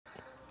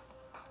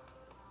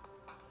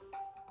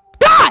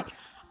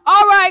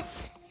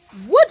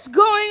What's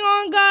going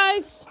on,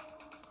 guys?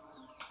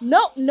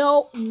 No.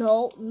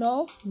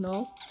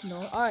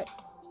 Alright.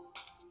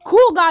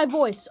 Cool guy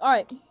voice.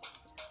 Alright.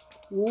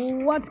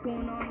 What's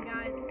going on,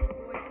 guys? It's your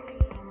boy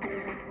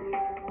 21.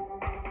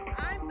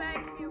 I'm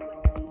back here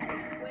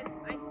with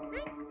I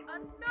think,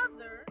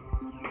 another.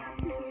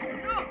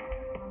 No.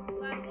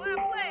 Last one I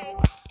played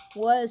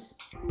was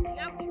the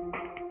outro.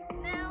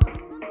 Now,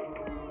 I'm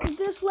gonna play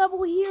this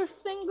level here,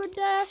 Finger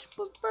Dash.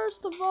 But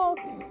first of all,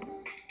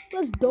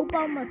 let's dope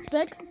out my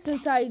specs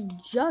since I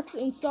just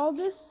installed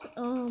this.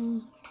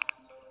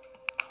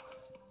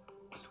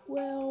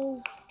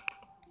 12.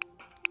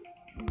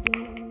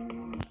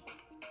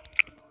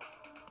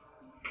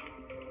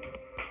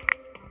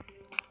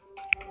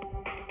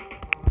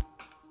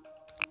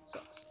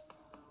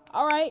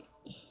 Alright.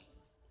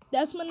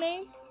 That's my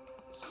name.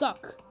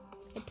 Suck.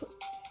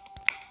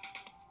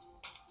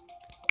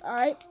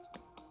 Alright.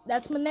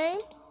 That's my name.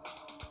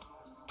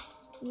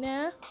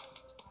 Nah.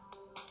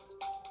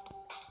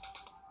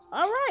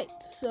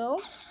 Alright, so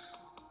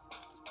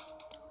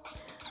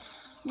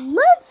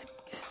let's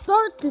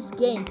start this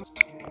game.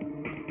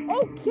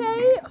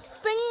 Okay,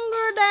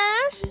 Finger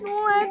Dash,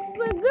 let's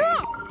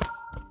go.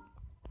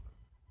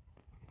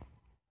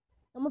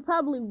 I'm gonna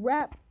probably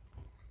rap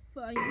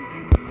for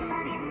you.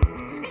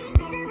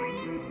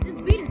 This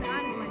beat is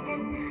honestly.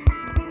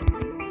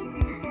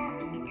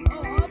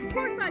 Oh, of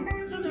course I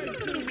started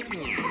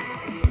playing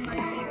my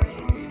own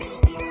already.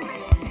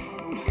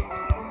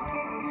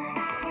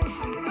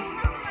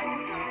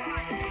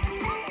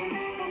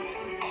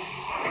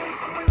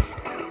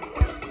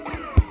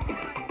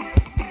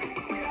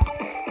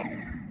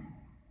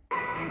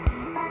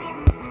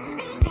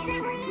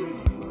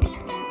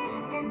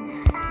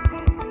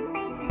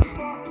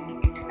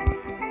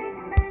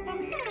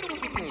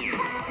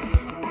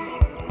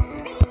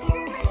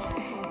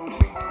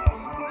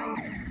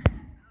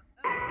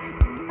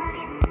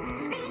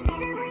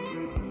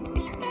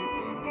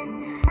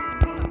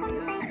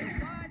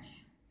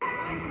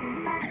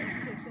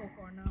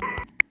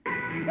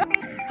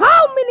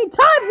 How many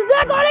times is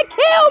that gonna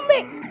kill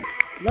me?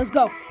 Let's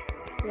go.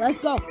 Let's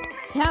go.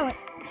 Talent,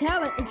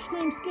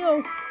 extreme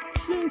skills,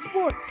 extreme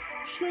sports,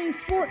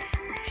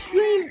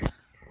 extreme.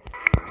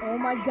 Oh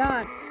my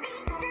god.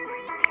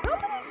 How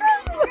many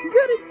times am I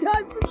gonna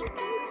die for this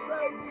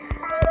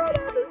game? I don't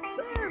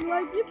understand.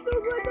 Like, it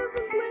feels like I've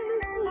been playing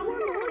this for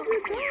 100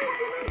 times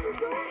and I just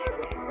don't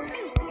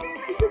understand.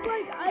 Because,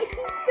 like, I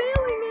keep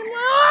failing and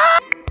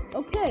like...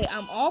 Okay,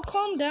 I'm all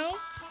calmed down.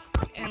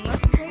 And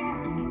let's play this.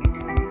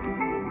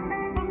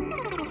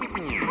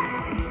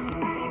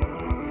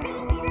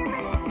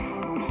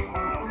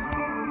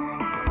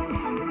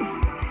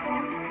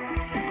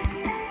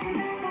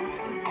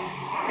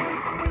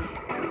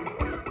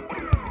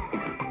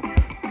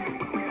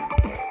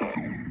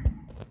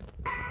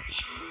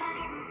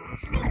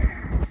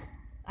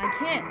 I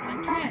can't.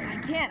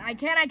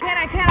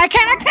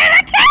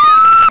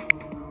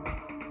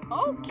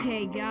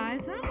 Okay,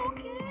 guys, I'm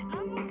okay.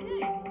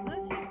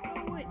 Let's just go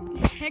with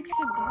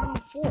Hexagonal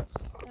Force. I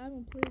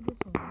haven't played this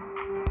one.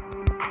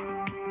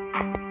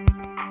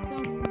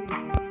 Sounds pretty.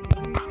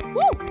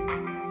 Woo!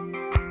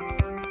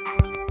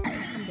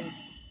 I'm dead.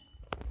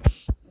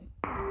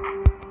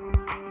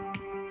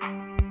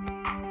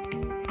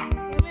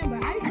 Remember,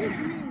 I just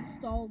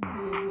reinstalled the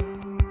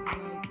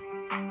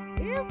game.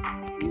 Like,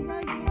 if you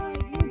guys want,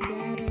 like, your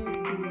data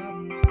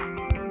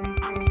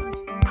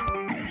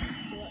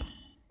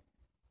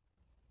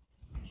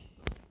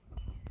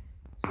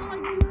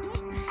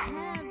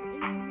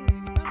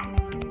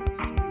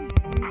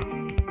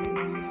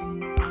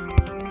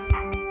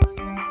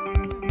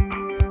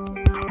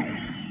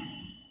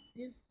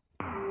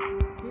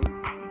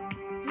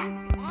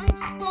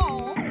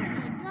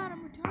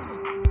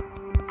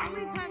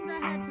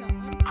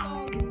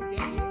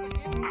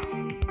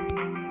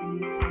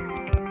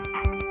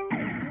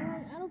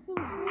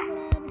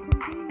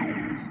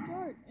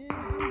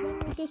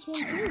this one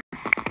too.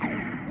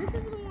 This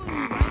is the one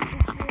right before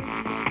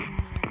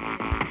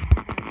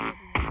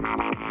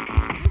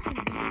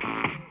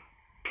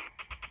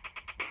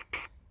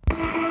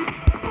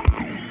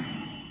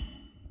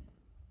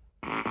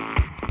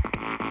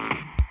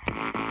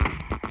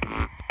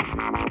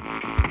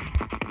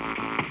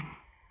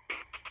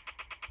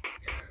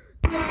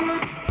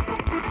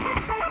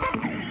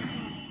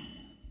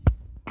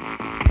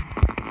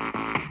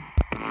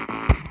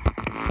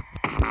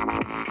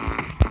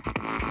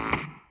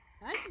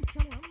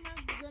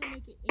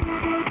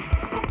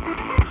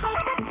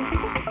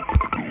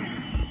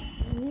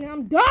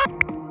I'm done!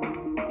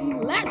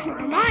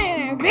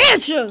 Electromagnetic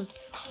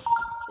Adventures!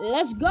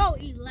 Let's go,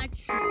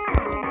 Electro!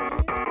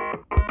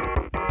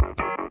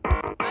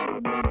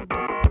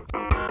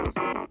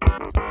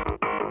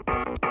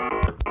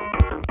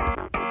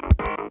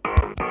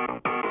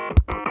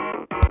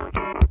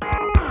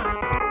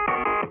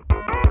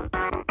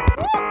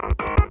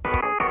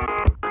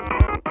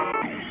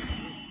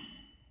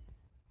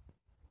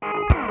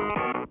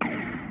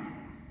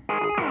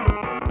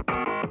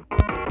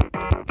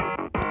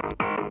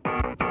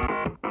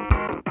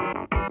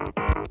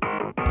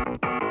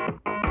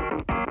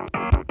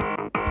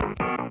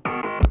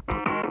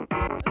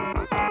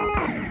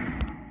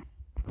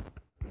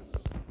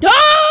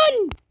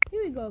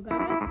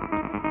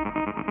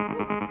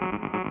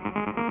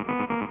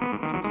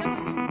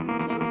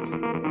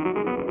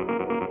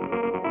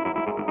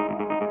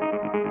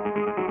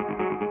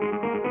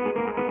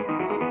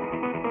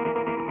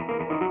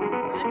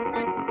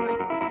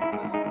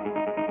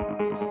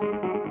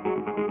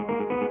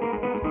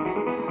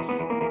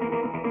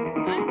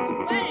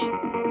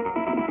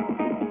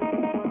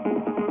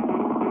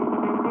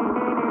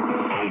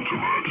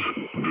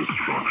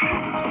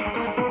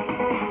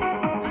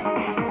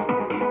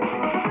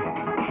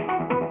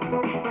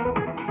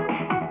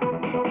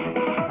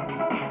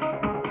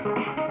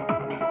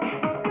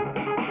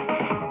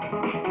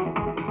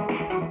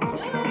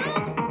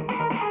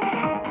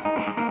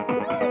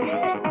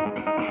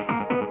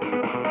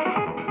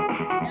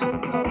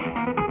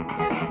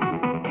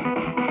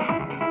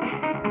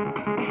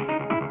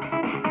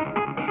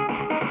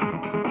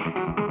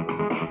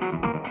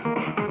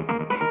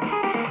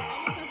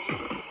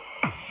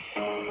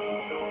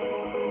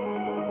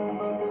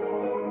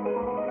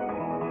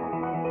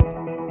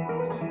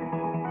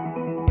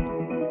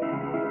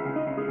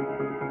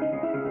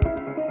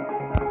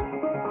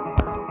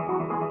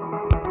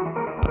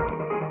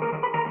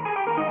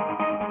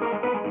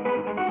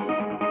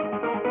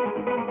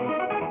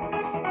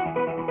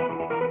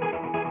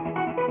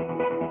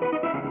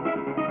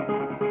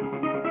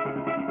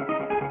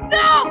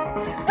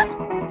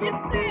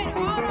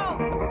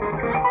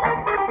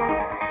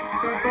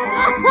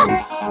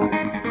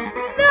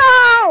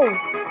 No!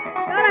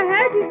 God, I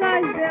had you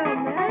guys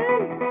down,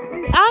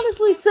 man. It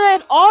honestly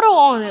said auto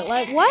on it.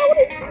 Like, why would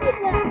it do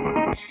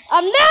that?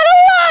 I'm not a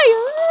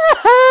liar.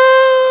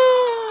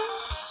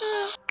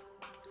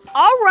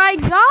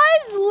 Alright,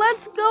 guys,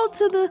 let's go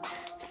to the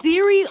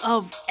theory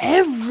of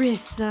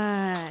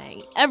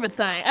everything.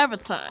 Everything.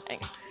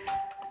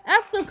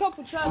 After a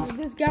couple tries with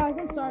this, guys,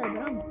 I'm sorry,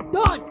 but I'm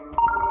done.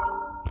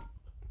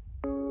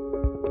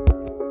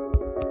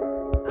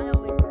 I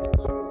always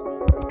love this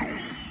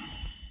game.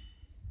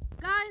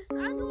 Guys, I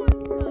just want to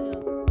tell you,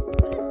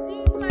 when it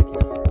seems like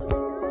someone's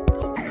doing good,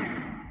 don't trust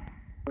them.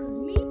 Because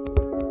me,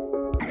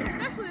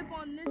 especially up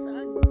on this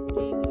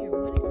game here,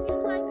 when it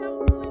seems like I'm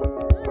doing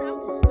good, I'm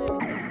just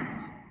spamming things.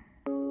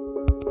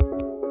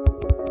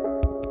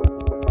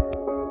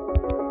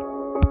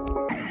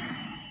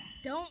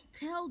 Don't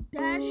tell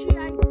Dashie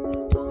I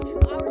told you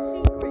our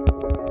secret.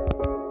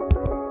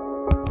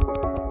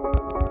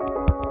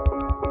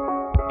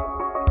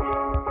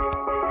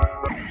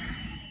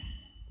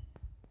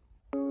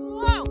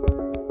 Whoa!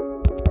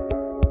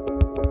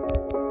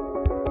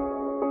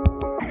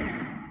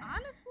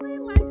 Honestly,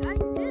 like, I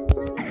did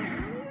play this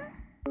earlier,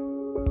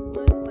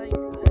 but, like, I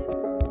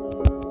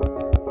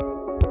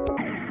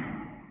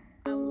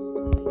was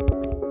doing good,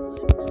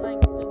 but,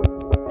 like, the,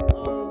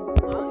 volume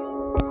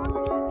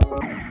quality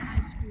again, I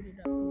screwed it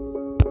up.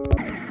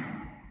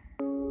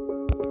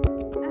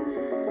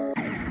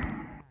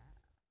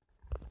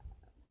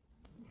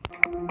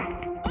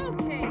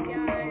 Okay,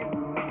 guys.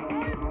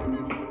 Sorry for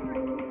the short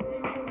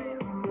gameplay.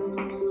 I'm so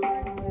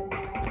sorry, but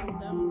I'm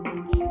done with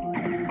this game. I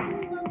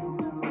believe I've been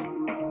like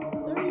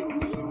 30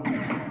 minutes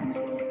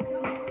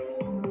now.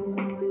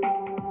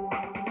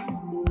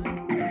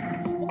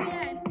 Oh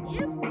yeah, and if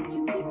you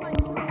keep like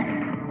killing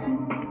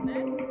these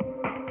guys in the back,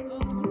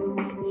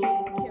 you get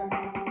a carrot.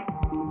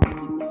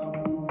 Keep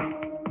going.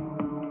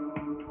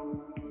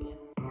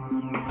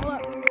 Hold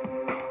up.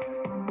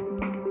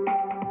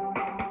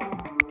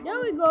 There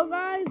we go,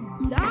 guys.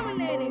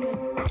 Dominating.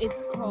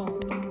 It's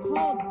called. It's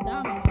called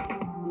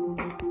dominating.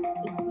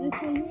 It's this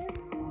one here.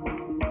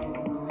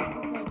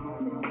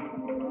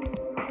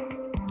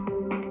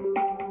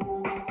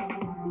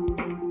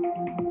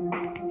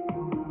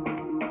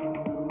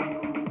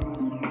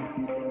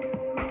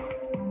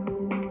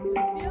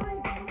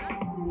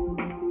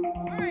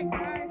 Alright,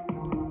 guys.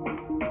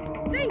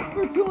 Thanks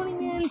for tuning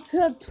in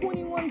to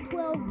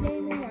 2112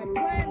 Gaming. I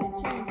plan to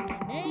change my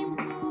name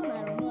soon. I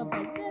don't know if I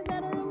said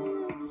that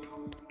earlier,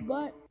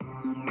 but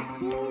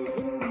soon it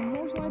will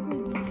most likely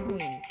be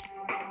changed.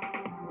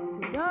 Once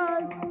it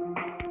does,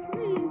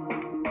 please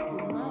do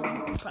not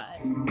be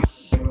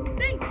surprised.